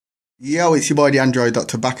Yo, it's your boy the Android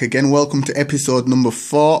Doctor back again. Welcome to episode number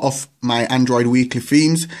 4 of my Android Weekly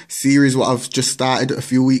Themes series, what I've just started a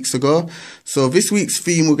few weeks ago. So this week's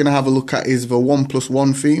theme we're going to have a look at is the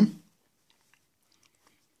ONE+ONE theme.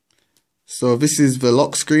 So this is the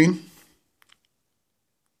lock screen.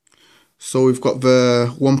 So we've got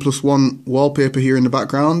the ONE+ONE wallpaper here in the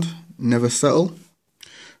background, never settle.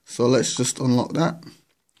 So let's just unlock that.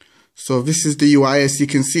 So this is the UI. As you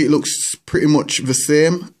can see, it looks pretty much the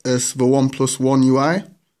same as the ONE+ONE UI.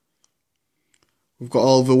 We've got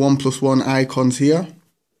all the ONE+ONE icons here.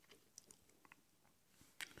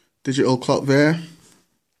 Digital clock there.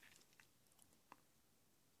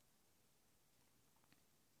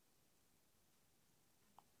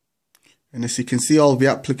 And as you can see, all the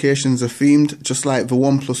applications are themed just like the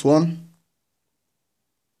ONE+ONE.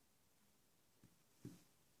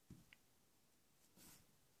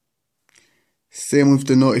 Same with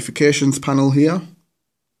the notifications panel here.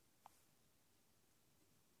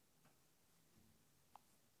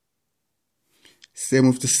 Same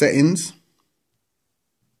with the settings.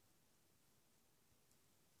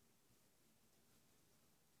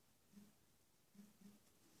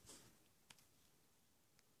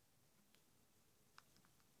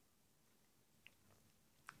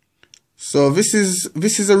 So this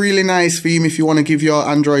is a really nice theme if you want to give your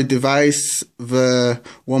Android device the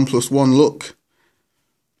ONE+ONE look.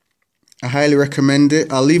 I highly recommend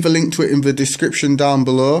it. I'll leave a link to it in the description down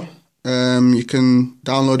below. You can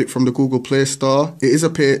download it from the Google Play Store. It is a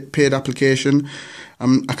paid application.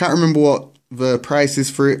 I can't remember what the price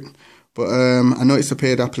is for it, but I know it's a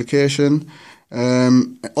paid application.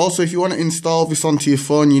 Also, if you want to install this onto your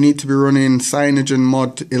phone, you need to be running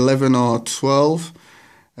Cyanogenmod 11 or 12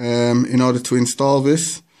 in order to install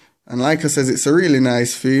this. And like I said, it's a really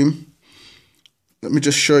nice theme. Let me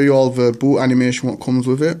just show you all the boot animation, what comes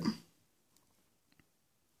with it.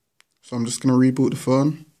 So I'm just going to reboot the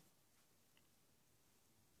phone.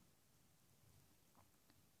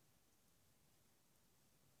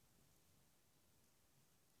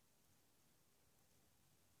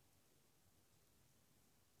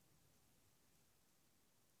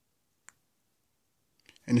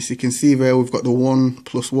 And as you can see there, we've got the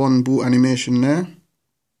ONE+ONE boot animation there.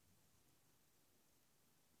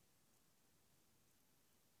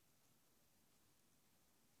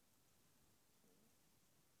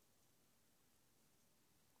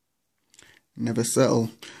 Never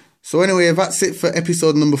settle. So anyway, that's it for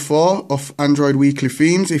episode number 4 of Android Weekly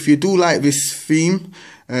Themes. If you do like this theme,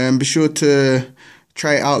 be sure to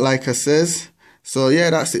try it out like I says. So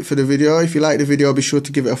yeah, that's it for the video. If you like the video, be sure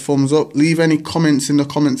to give it a thumbs up. Leave any comments in the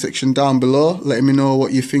comment section down below. Let me know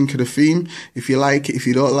what you think of the theme. If you like it, if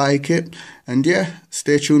you don't like it. And yeah,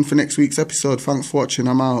 stay tuned for next week's episode. Thanks for watching.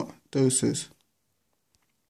 I'm out. Doses.